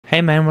Hey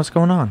man, what's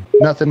going on?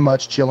 Nothing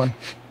much, chilling.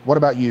 What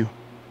about you?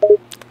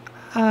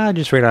 I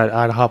just figured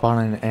I'd hop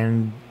on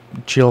and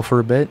chill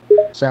for a bit.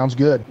 Sounds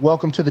good.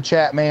 Welcome to the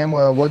chat, man.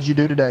 Well, what did you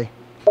do today?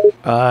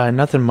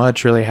 Nothing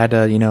much really. Had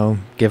to,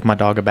 give my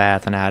dog a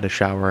bath and I had a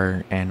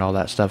shower and all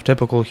that stuff.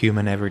 Typical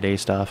human everyday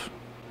stuff.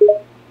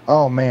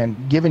 Oh man,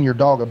 giving your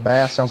dog a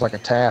bath sounds like a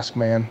task,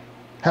 man.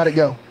 How'd it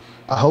go?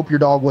 I hope your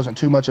dog wasn't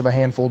too much of a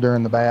handful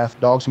during the bath.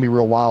 Dogs can be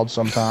real wild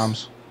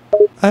sometimes.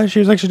 She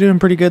was actually doing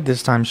pretty good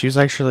this time. She was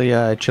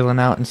actually chilling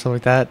out and stuff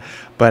like that.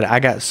 But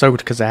I got soaked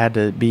because I had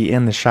to be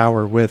in the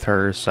shower with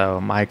her, so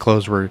my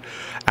clothes were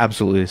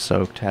absolutely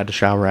soaked. Had to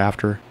shower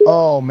after.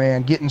 Oh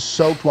man, getting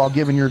soaked while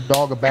giving your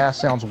dog a bath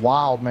sounds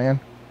wild, man.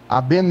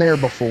 I've been there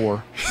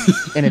before,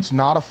 and it's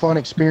not a fun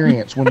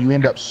experience when you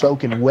end up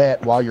soaking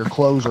wet while your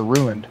clothes are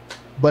ruined.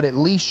 But at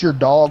least your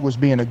dog was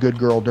being a good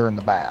girl during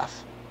the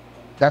bath.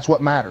 That's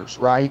what matters,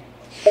 right?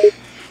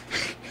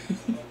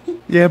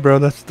 Yeah, bro,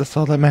 that's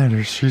all that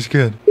matters. She's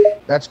good.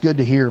 That's good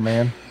to hear,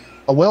 man.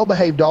 A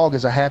well-behaved dog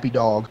is a happy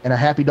dog, and a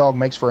happy dog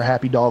makes for a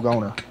happy dog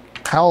owner.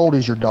 How old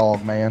is your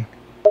dog, man?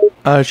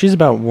 She's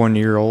about 1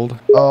 year old.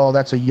 Oh,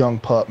 that's a young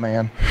pup,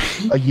 man.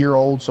 A year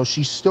old, so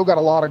she's still got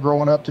a lot of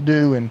growing up to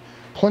do and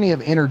plenty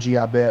of energy,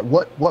 I bet.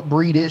 What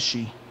breed is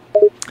she?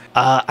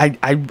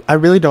 I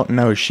really don't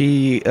know.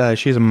 She's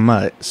a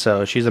mutt,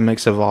 so she's a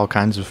mix of all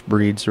kinds of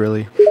breeds,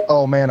 really.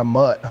 Oh man, a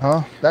mutt,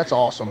 huh? That's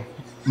awesome.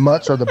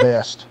 Mutts are the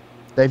best.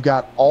 They've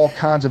got all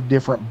kinds of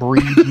different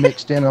breeds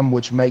mixed in them,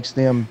 which makes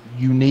them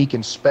unique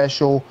and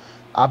special.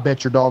 I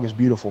bet your dog is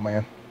beautiful,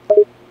 man.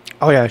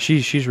 Oh yeah,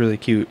 she's really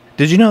cute.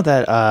 Did you know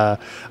that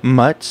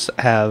mutts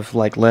have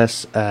like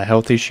less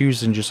health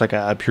issues than just like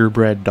a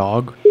purebred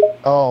dog?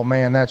 Oh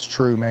man, that's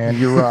true, man.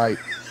 You're right.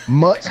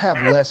 Mutts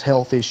have less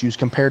health issues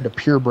compared to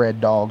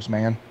purebred dogs,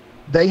 man.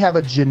 They have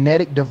a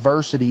genetic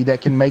diversity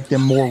that can make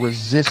them more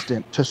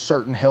resistant to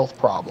certain health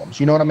problems.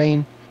 You know what I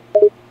mean?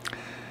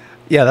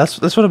 Yeah, that's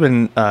what I've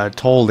been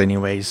told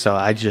anyways, so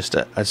I just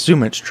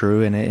assume it's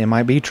true, and it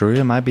might be true,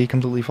 it might be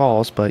completely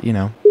false, but you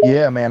know.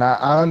 Yeah, man,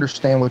 I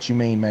understand what you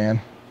mean, man.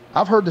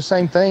 I've heard the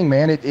same thing,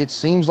 man. It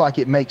seems like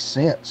it makes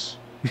sense,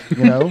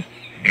 you know?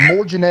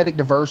 More genetic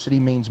diversity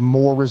means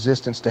more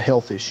resistance to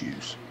health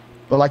issues.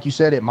 But like you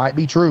said, it might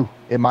be true.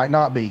 It might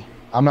not be.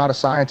 I'm not a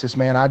scientist,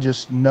 man. I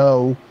just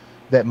know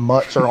that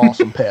mutts are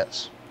awesome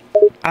pets.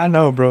 I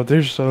know, bro.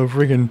 They're so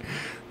freaking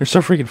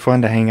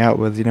fun to hang out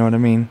with, you know what I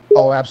mean?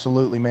 Oh,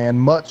 absolutely, man.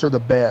 Mutts are the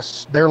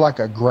best. They're like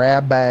a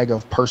grab bag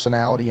of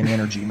personality and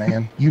energy,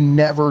 man. You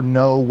never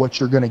know what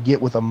you're going to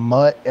get with a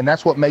mutt, and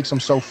that's what makes them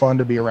so fun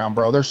to be around,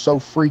 bro. They're so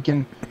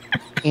freaking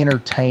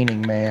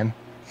entertaining, man.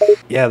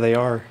 Yeah, they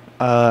are.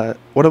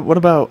 What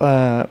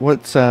about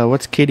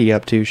what's Kitty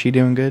up to? She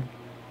doing good?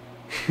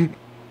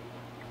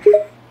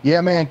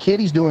 Yeah, man,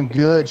 Kitty's doing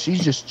good.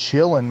 She's just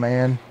chilling,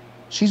 man.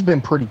 She's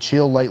been pretty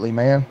chill lately,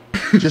 man.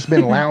 Just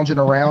been lounging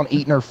around,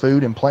 eating her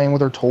food, and playing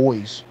with her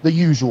toys. The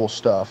usual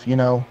stuff, you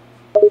know?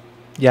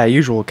 Yeah,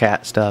 usual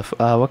cat stuff.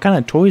 What kind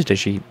of toys does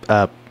she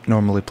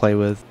normally play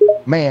with?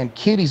 Man,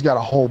 Kitty's got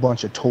a whole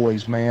bunch of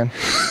toys, man.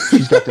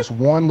 She's got this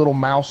one little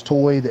mouse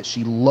toy that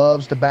she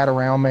loves to bat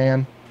around,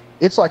 man.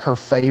 It's like her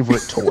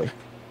favorite toy.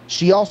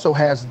 She also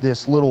has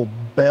this little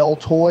bell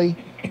toy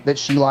that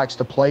she likes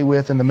to play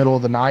with in the middle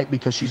of the night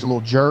because she's a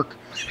little jerk.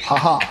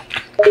 Haha.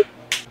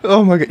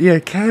 Oh my god, yeah,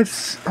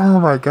 cats. Oh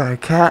my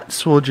god,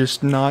 cats will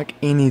just knock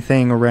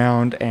anything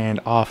around and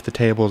off the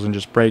tables and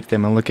just break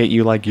them and look at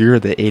you like you're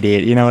the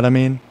idiot. You know what I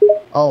mean?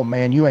 Oh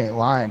man, you ain't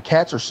lying.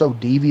 Cats are so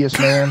devious,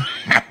 man.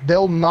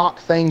 They'll knock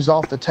things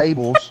off the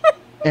tables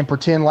and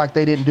pretend like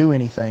they didn't do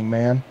anything,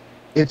 man.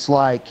 It's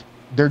like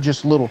they're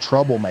just little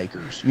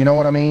troublemakers. You know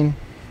what I mean?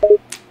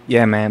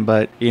 Yeah, man,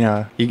 but, you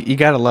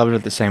gotta love it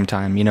at the same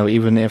time.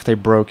 Even if they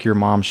broke your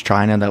mom's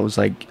china that was,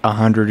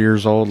 100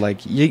 years old,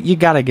 you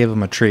gotta give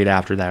them a treat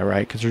after that,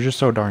 right? Because they're just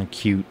so darn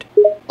cute.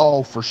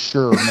 Oh, for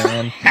sure,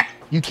 man.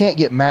 You can't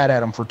get mad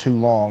at them for too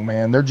long,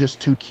 man. They're just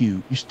too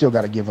cute. You still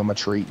gotta give them a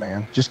treat,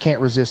 man. Just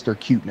can't resist their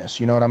cuteness,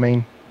 you know what I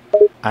mean?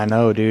 I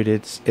know, dude.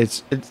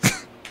 It's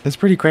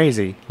pretty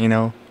crazy, you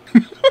know?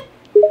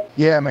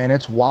 Yeah, man,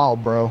 it's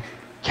wild, bro.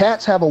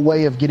 Cats have a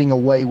way of getting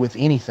away with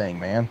anything,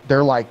 man.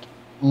 They're like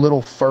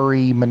little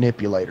furry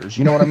manipulators,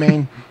 you know what I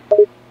mean?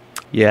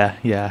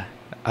 Yeah,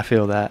 I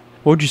feel that.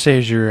 What would you say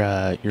is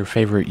your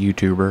favorite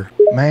YouTuber?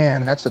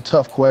 Man, that's a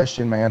tough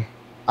question, man.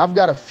 I've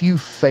got a few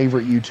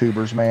favorite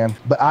YouTubers, man,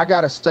 but I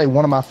gotta say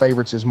one of my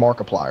favorites is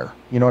Markiplier.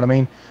 You know what I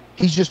mean?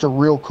 He's just a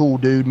real cool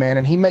dude, man,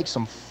 and he makes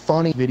some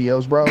funny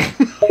videos, bro.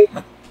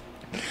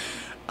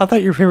 I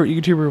thought your favorite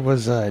YouTuber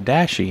was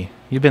Dashy.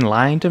 You've been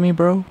lying to me,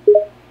 bro?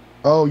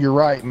 Oh, you're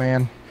right,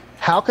 man.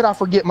 How could I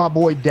forget my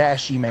boy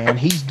Dashy, man?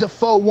 He's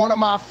Defoe, one of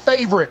my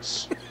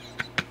favorites.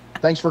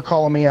 Thanks for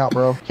calling me out,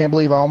 bro. Can't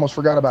believe I almost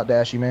forgot about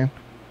Dashy, man.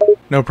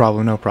 No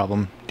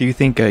problem. Do you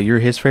think you're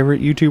his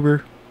favorite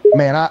YouTuber?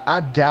 Man, I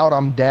doubt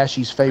I'm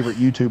Dashy's favorite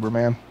YouTuber,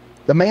 man.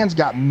 The man's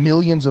got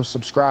millions of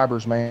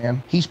subscribers,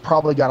 man. He's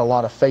probably got a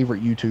lot of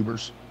favorite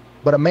YouTubers.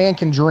 But a man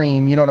can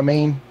dream, you know what I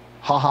mean?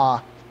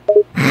 Haha.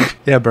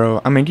 Yeah,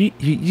 bro. I mean,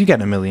 you got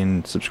 1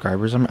 million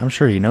subscribers. I'm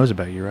sure he knows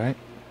about you, right?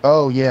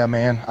 Oh yeah,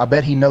 man. I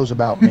bet he knows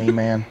about me,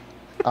 man.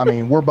 I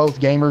mean, we're both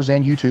gamers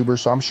and YouTubers,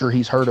 so I'm sure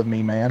he's heard of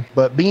me, man.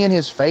 But being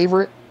his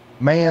favorite,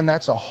 man,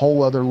 that's a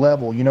whole other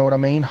level. You know what I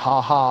mean?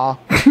 Ha ha.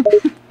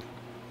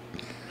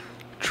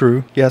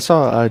 True. Yeah, I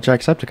saw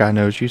Jacksepticeye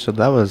knows you, so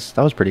that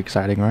was pretty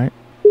exciting, right?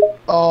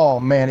 Oh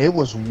man, it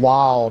was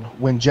wild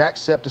when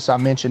Jacksepticeye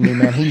mentioned me,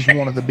 man. He's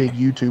one of the big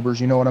YouTubers.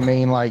 You know what I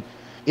mean? Like,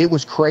 it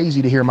was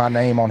crazy to hear my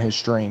name on his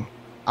stream.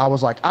 I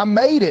was like, I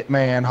made it,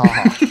 man. Ha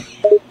ha.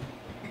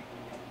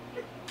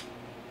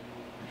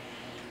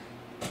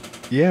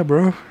 Yeah,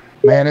 bro.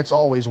 Man, it's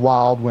always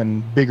wild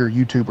when bigger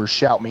YouTubers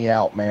shout me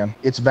out, man.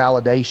 It's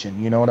validation,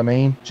 you know what I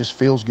mean? Just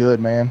feels good,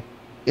 man.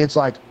 It's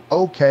like,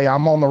 okay,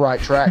 I'm on the right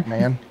track,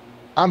 man.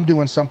 I'm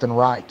doing something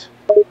right.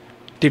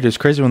 Dude, it's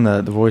crazy when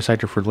the voice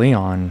actor for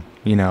Leon,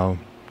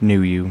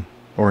 knew you,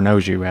 or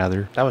knows you,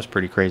 rather. That was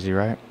pretty crazy,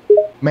 right?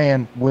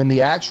 Man, when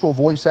the actual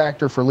voice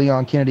actor for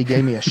Leon Kennedy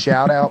gave me a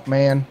shout out,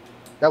 man,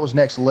 that was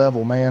next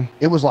level, man.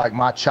 It was like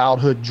my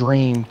childhood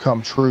dream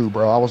come true,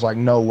 bro. I was like,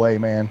 no way,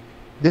 man.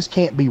 This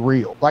can't be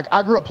real. Like,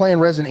 I grew up playing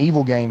Resident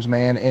Evil games,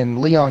 man, and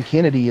Leon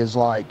Kennedy is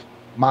like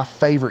my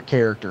favorite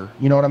character.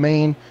 You know what I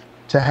mean?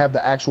 To have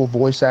the actual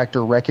voice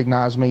actor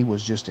recognize me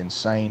was just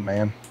insane,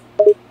 man.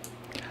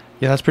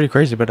 Yeah, that's pretty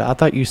crazy, but I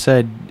thought you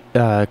said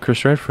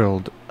Chris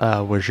Redfield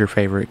was your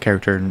favorite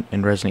character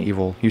in Resident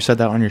Evil. You said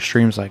that on your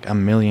streams like a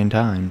million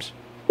times.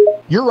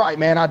 You're right,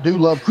 man. I do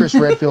love Chris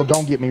Redfield.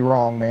 Don't get me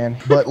wrong, man.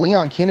 But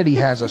Leon Kennedy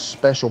has a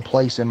special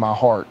place in my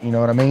heart. You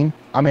know what I mean?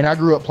 I mean, I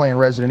grew up playing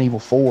Resident Evil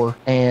 4,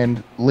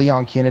 and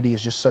Leon Kennedy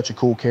is just such a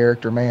cool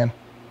character, man.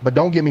 But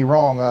don't get me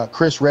wrong,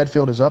 Chris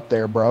Redfield is up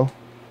there, bro.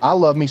 I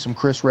love me some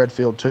Chris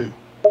Redfield, too.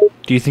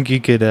 Do you think you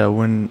could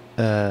win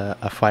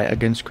a fight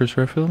against Chris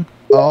Redfield?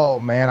 Oh,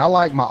 man, I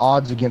like my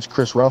odds against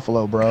Chris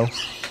Ruffalo, bro.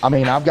 I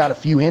mean, I've got a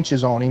few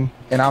inches on him,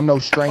 and I'm no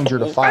stranger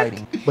to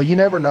fighting. But you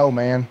never know,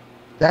 man.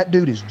 That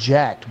dude is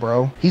jacked,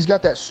 bro. He's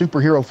got that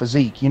superhero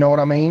physique, you know what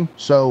I mean?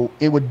 So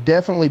it would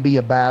definitely be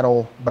a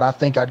battle, but I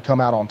think I'd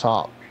come out on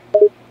top.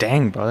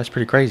 Dang, bro, that's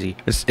pretty crazy.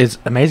 It's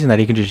amazing that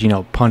he can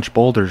just, punch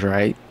boulders,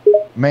 right?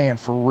 Man,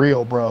 for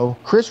real, bro.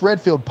 Chris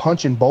Redfield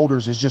punching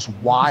boulders is just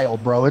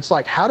wild, bro. It's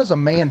like, how does a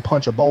man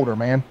punch a boulder,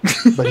 man?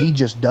 But he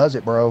just does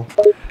it, bro.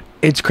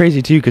 It's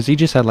crazy, too, because he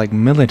just had, like,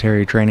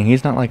 military training.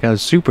 He's not like a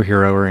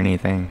superhero or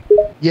anything.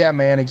 Yeah,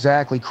 man,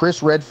 exactly.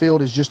 Chris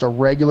Redfield is just a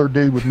regular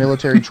dude with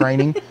military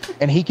training,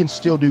 and he can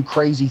still do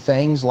crazy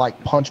things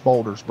like punch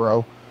boulders,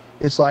 bro.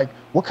 It's like,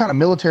 what kind of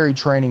military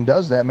training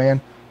does that,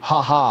 man?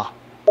 Ha ha.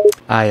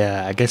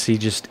 I guess he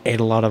just ate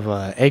a lot of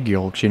egg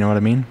yolks, you know what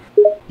I mean?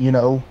 You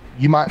know,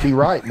 you might be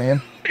right,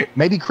 man.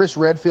 Maybe Chris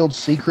Redfield's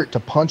secret to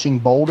punching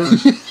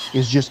boulders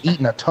is just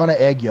eating a ton of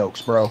egg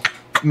yolks, bro.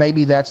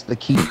 Maybe that's the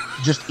key.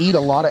 Just eat a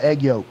lot of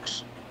egg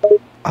yolks.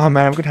 Oh,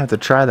 man, I'm going to have to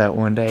try that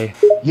one day.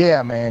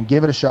 Yeah, man,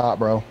 give it a shot,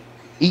 bro.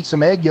 Eat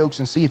some egg yolks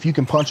and see if you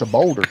can punch a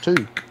boulder,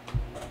 too.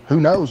 Who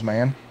knows,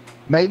 man?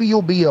 Maybe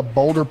you'll be a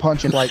boulder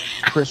punching like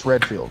Chris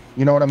Redfield.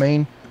 You know what I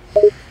mean?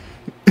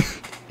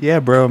 Yeah,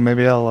 bro,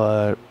 maybe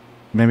I'll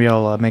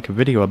make a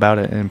video about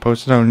it and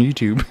post it on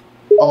YouTube.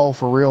 Oh,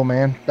 for real,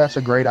 man. That's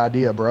a great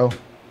idea, bro.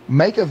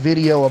 Make a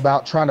video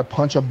about trying to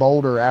punch a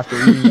boulder after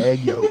eating egg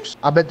yolks.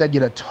 I bet that'd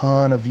get a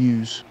ton of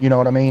views. You know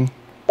what I mean?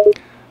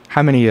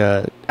 How many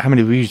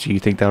views do you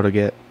think that would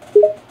get?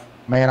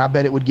 Man, I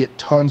bet it would get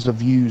tons of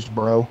views,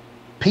 bro.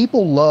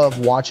 People love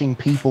watching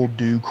people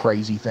do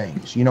crazy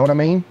things. You know what I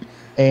mean?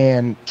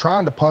 And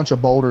trying to punch a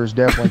boulder is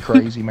definitely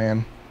crazy,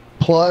 man.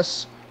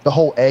 Plus, the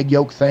whole egg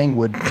yolk thing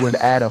would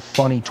add a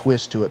funny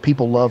twist to it.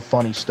 People love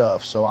funny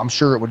stuff, so I'm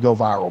sure it would go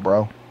viral,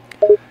 bro.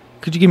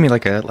 Could you give me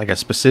like a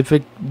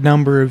specific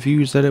number of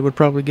views that it would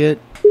probably get?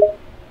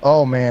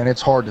 Oh, man,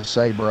 it's hard to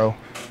say, bro.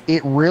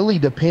 It really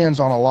depends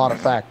on a lot of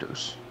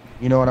factors.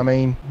 You know what I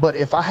mean? But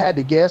if I had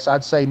to guess,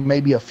 I'd say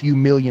maybe a few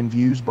million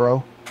views,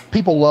 bro.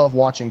 People love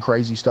watching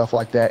crazy stuff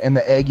like that, and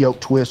the egg yolk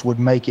twist would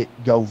make it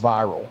go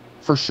viral,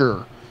 for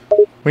sure.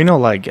 We know,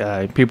 like,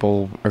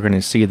 people are going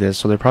to see this,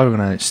 so they're probably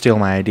going to steal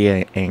my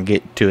idea and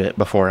get to it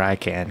before I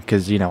can.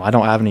 Because, I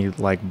don't have any,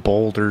 like,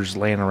 boulders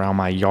laying around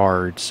my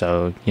yard,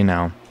 so,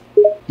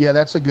 Yeah,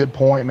 that's a good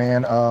point,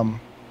 man.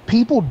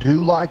 People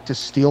do like to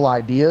steal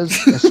ideas,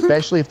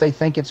 especially if they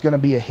think it's going to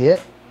be a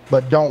hit.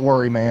 But don't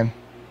worry, man.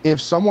 If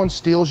someone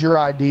steals your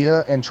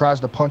idea and tries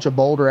to punch a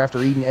boulder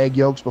after eating egg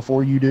yolks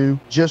before you do,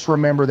 just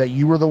remember that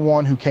you were the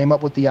one who came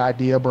up with the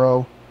idea,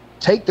 bro.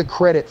 Take the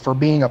credit for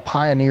being a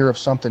pioneer of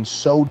something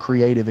so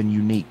creative and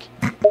unique.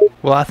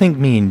 Well, I think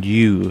me and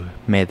you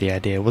made the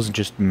idea. It wasn't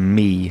just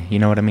me. You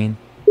know what I mean?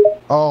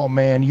 Oh,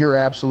 man, you're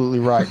absolutely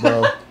right,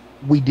 bro.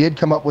 We did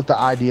come up with the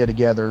idea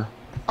together.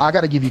 I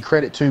got to give you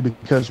credit, too,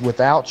 because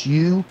without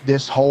you,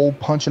 this whole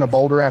punching a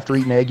boulder after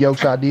eating egg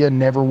yolks idea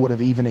never would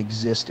have even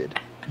existed.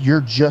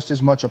 You're just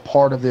as much a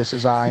part of this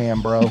as I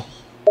am, bro.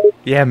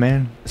 Yeah,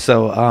 man.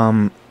 So,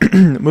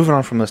 moving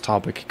on from this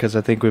topic, because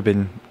I think we've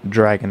been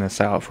dragging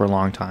this out for a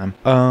long time.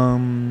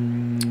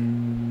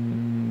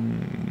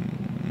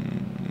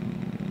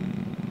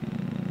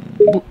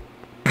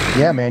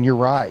 Yeah, man, you're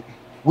right.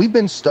 We've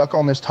been stuck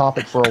on this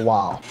topic for a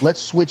while.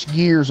 Let's switch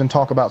gears and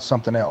talk about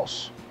something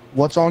else.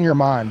 What's on your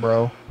mind,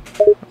 bro?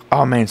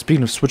 Oh man,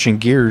 speaking of switching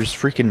gears,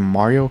 freaking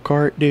Mario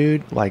Kart,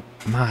 dude. Like,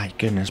 my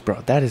goodness,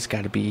 bro. That has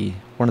got to be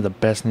one of the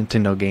best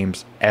Nintendo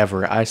games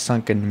ever. I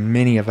sunk in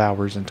many of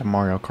hours into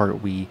Mario Kart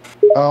Wii.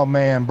 Oh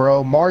man,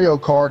 bro, Mario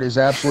Kart is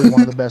absolutely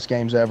one of the best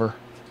games ever,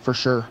 for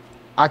sure.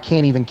 I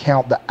can't even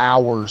count the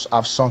hours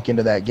I've sunk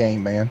into that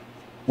game, man.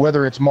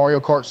 Whether it's Mario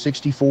Kart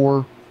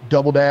 64,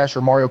 Double Dash,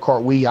 or Mario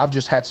Kart Wii, I've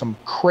just had some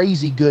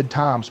crazy good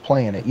times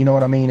playing it. You know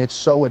what I mean? It's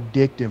so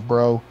addictive,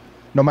 bro.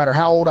 No matter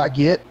how old I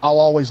get, I'll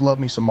always love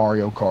me some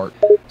Mario Kart.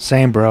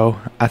 Same, bro.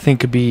 I think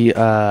could be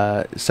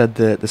said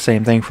the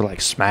same thing for like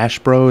Smash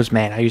Bros.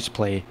 Man, I used to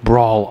play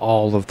Brawl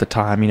all of the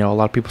time. You know, a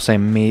lot of people say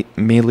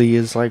Melee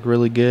is like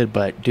really good,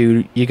 but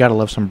dude, you gotta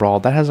love some Brawl.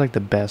 That has like the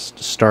best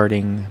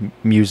starting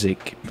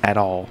music at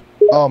all.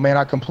 Oh man,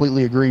 I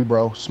completely agree,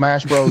 bro.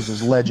 Smash Bros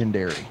is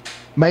legendary.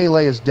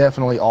 Melee is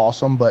definitely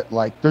awesome, but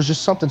like there's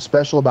just something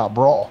special about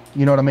Brawl.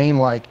 You know what I mean?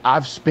 Like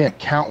I've spent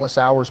countless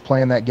hours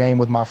playing that game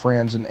with my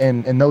friends,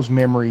 and those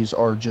memories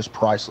are just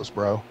priceless,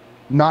 bro.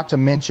 Not to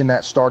mention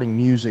that starting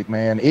music,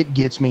 man. It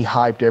gets me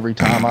hyped every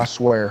time, I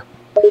swear.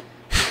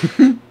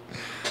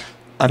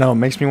 I know, it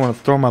makes me want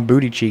to throw my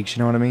booty cheeks, you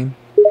know what I mean?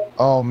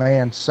 Oh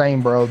man,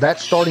 same, bro. That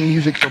starting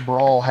music for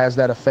Brawl has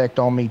that effect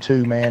on me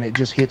too, man. It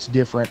just hits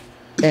different.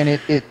 And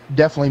it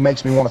definitely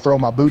makes me want to throw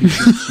my booty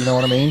cheeks, you know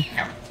what I mean?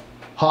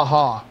 Ha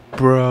ha.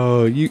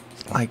 Bro, you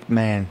like,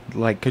 man,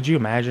 like, could you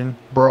imagine?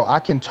 Bro,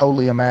 I can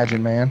totally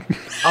imagine, man.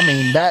 I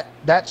mean,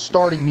 that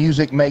starting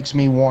music makes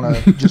me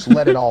want to just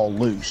let it all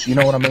loose. You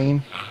know what I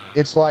mean?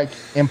 It's like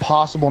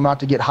impossible not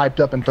to get hyped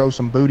up and throw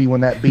some booty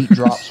when that beat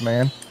drops,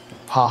 man.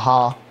 Ha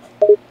ha.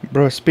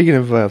 Bro, speaking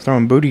of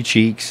throwing booty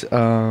cheeks,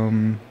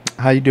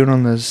 how you doing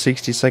on the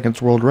 60 seconds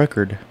world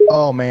record?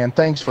 Oh, man,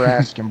 thanks for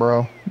asking,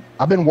 bro.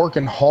 I've been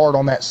working hard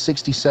on that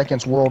 60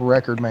 seconds world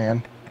record,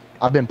 man.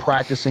 I've been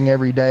practicing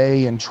every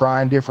day and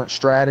trying different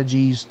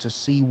strategies to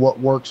see what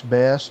works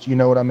best. You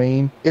know what I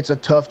mean? It's a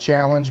tough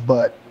challenge,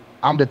 but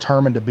I'm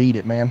determined to beat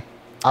it, man.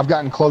 I've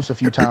gotten close a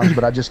few times,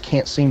 but I just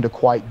can't seem to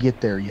quite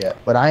get there yet.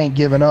 But I ain't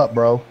giving up,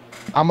 bro.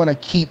 I'm going to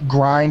keep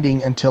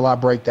grinding until I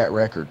break that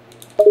record.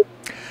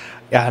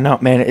 Yeah, I know,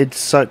 man. It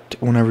sucked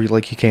whenever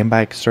like you came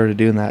back and started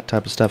doing that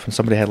type of stuff, and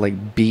somebody had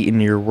like beaten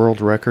your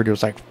world record. It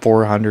was like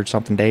 400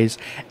 something days,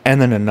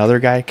 and then another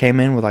guy came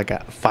in with like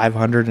a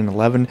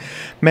 511.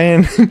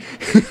 Man,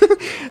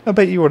 I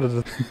bet you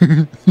wanted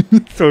to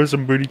throw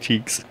some booty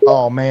cheeks.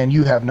 Oh man,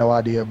 you have no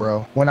idea,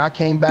 bro. When I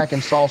came back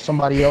and saw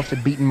somebody else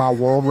had beaten my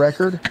world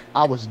record,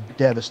 I was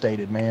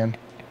devastated, man.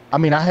 I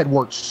mean, I had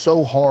worked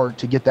so hard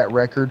to get that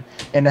record,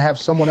 and to have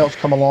someone else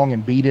come along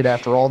and beat it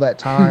after all that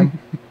time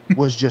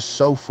was just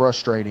so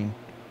frustrating.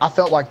 I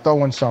felt like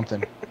throwing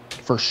something,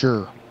 for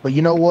sure. But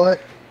you know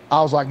what?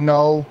 I was like,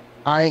 no,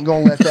 I ain't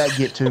gonna let that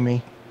get to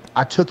me.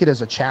 I took it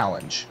as a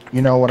challenge.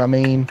 You know what I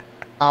mean?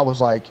 I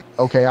was like,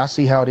 okay, I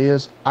see how it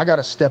is. I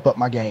gotta step up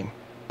my game.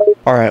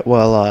 All right,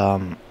 well,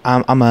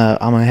 I'm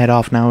gonna head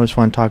off now. It was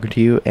fun talking to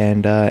you,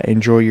 and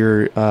enjoy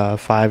your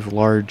 5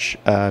 large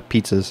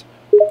pizzas.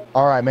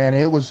 All right, man.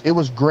 It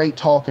was great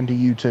talking to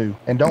you too.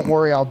 And don't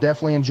worry, I'll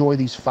definitely enjoy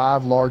these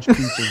 5 large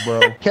pizzas,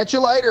 bro. Catch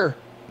you later.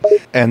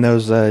 And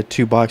those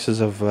 2 boxes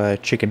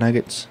of chicken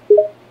nuggets.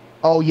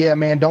 Oh yeah,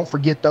 man. Don't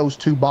forget those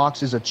 2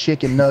 boxes of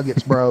chicken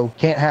nuggets, bro.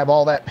 Can't have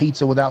all that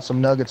pizza without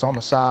some nuggets on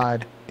the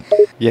side.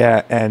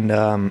 Yeah, and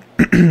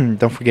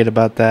don't forget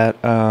about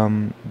that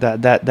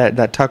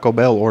that Taco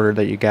Bell order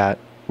that you got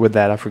with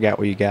that. I forgot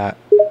what you got.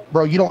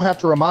 Bro, you don't have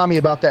to remind me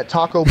about that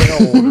Taco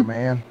Bell order,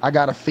 man. I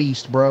got a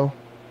feast, bro.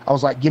 I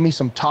was like, give me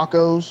some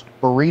tacos,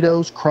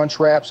 burritos, crunch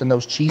wraps, and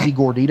those cheesy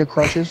gordita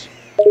crunches.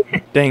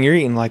 Dang, you're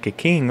eating like a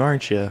king,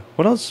 aren't you?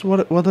 What else?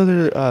 What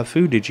other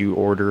food did you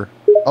order?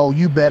 Oh,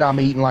 you bet I'm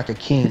eating like a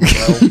king,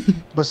 bro.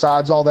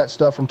 Besides all that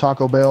stuff from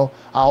Taco Bell,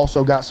 I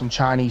also got some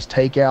Chinese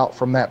takeout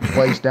from that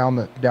place down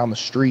the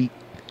street.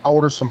 I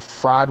ordered some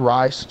fried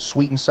rice,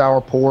 sweet and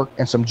sour pork,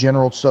 and some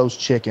General Tso's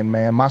chicken,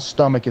 man. My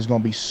stomach is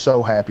going to be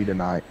so happy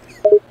tonight.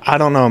 I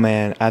don't know,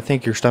 man. I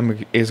think your stomach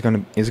is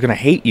gonna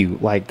hate you.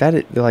 Like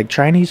that, like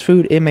Chinese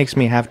food, it makes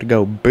me have to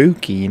go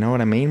booky. You know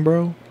what I mean,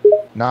 bro?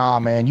 Nah,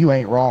 man, you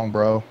ain't wrong,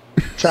 bro.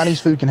 Chinese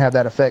food can have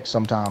that effect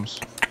sometimes.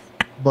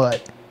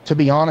 But to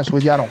be honest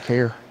with you, I don't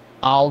care.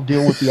 I'll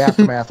deal with the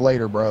aftermath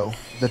later, bro.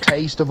 The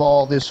taste of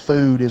all this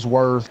food is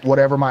worth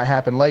whatever might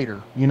happen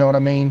later. You know what I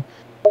mean?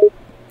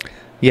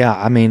 Yeah,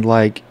 I mean,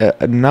 like,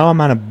 no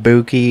amount of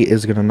bookie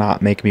is gonna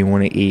not make me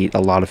want to eat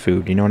a lot of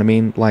food. You know what I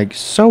mean? Like,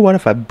 so what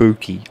if I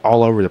bookie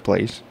all over the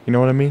place? You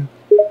know what I mean?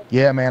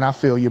 Yeah, man, I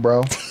feel you,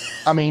 bro.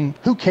 I mean,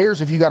 who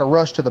cares if you got to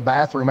rush to the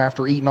bathroom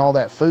after eating all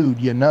that food,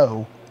 you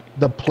know?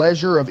 The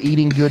pleasure of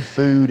eating good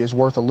food is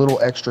worth a little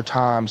extra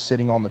time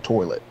sitting on the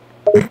toilet.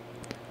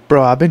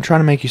 Bro, I've been trying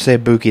to make you say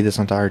bookie this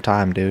entire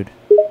time, dude.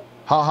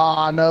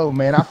 Haha, I know,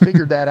 man. I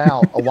figured that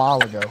out a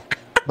while ago.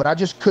 But I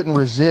just couldn't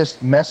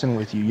resist messing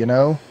with you, you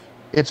know?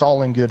 It's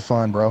all in good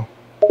fun, bro.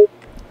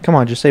 Come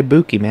on, just say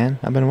bookie, man.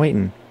 I've been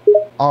waiting.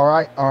 All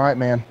right,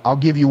 man. I'll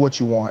give you what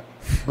you want.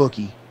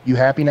 Bookie. You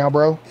happy now,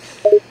 bro?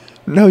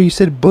 No, you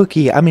said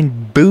bookie. I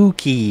mean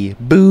bookie.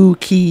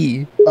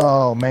 Bookie.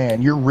 Oh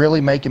man, you're really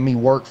making me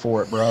work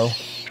for it, bro.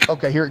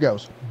 Okay, here it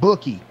goes.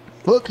 Bookie.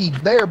 Bookie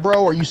there,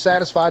 bro. Are you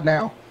satisfied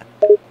now?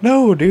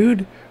 No,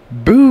 dude.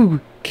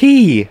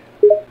 Bookie.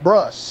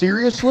 Bruh,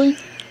 seriously?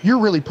 You're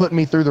really putting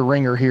me through the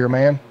ringer here,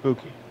 man.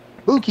 Bookie.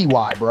 Bookie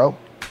why, bro?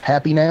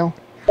 Happy now?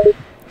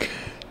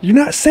 You're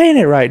not saying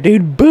it right,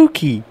 dude.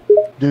 Bookie.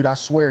 Dude, I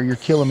swear you're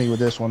killing me with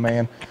this one,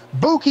 man.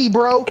 Bookie,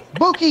 bro.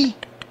 Bookie.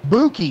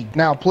 Bookie.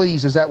 Now,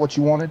 please, is that what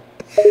you wanted?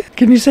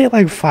 Can you say it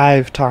like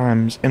 5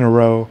 times in a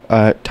row,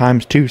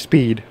 times 2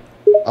 speed?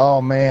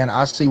 Oh, man,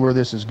 I see where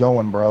this is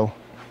going, bro.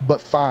 But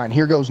fine,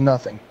 here goes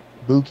nothing.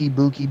 Bookie,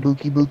 bookie,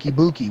 bookie, bookie,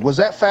 bookie. Was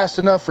that fast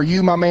enough for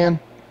you, my man?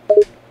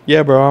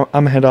 Yeah, bro,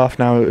 I'm head off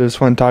now. It was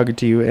fun talking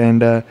to you,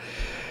 and,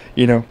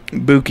 you know,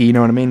 bookie, you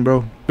know what I mean,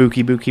 bro?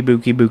 Bookie, bookie,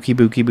 bookie, bookie,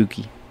 bookie,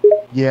 bookie.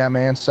 Yeah,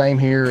 man, same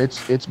here.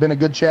 It's been a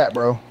good chat,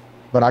 bro.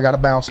 But I gotta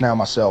bounce now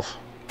myself.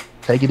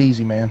 Take it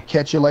easy, man.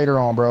 Catch you later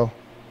on, bro.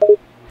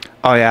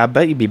 Oh, yeah, I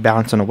bet you'd be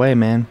bouncing away,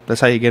 man. That's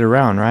how you get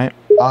around, right?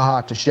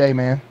 Aha, touche,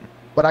 man.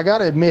 But I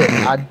gotta admit,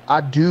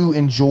 I do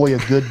enjoy a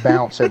good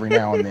bounce every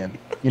now and then.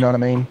 You know what I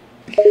mean?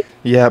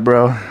 Yeah,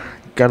 bro.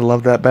 Gotta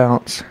love that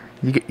bounce.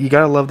 You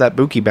gotta love that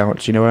bookie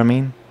bounce, you know what I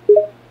mean?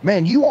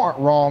 Man, you aren't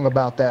wrong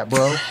about that,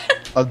 bro.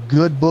 A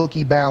good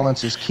bookie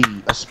balance is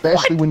key,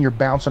 especially when you're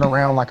bouncing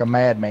around like a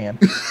madman.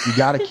 You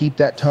got to keep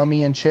that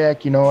tummy in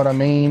check, you know what I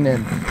mean?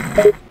 And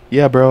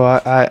yeah, bro,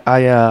 I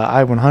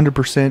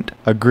 100%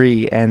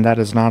 agree, and that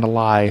is not a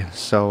lie.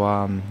 So,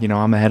 you know,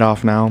 I'm gonna head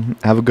off now.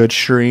 Have a good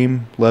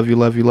stream. Love you,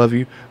 love you, love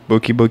you.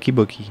 Bookie, bookie,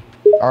 bookie.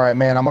 all right,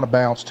 man, I'm gonna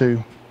bounce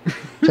too.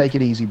 Take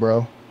it easy,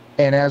 bro.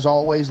 And as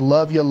always,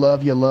 love you,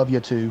 love you, love you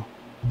too.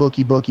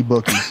 Bookie, bookie,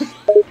 bookie.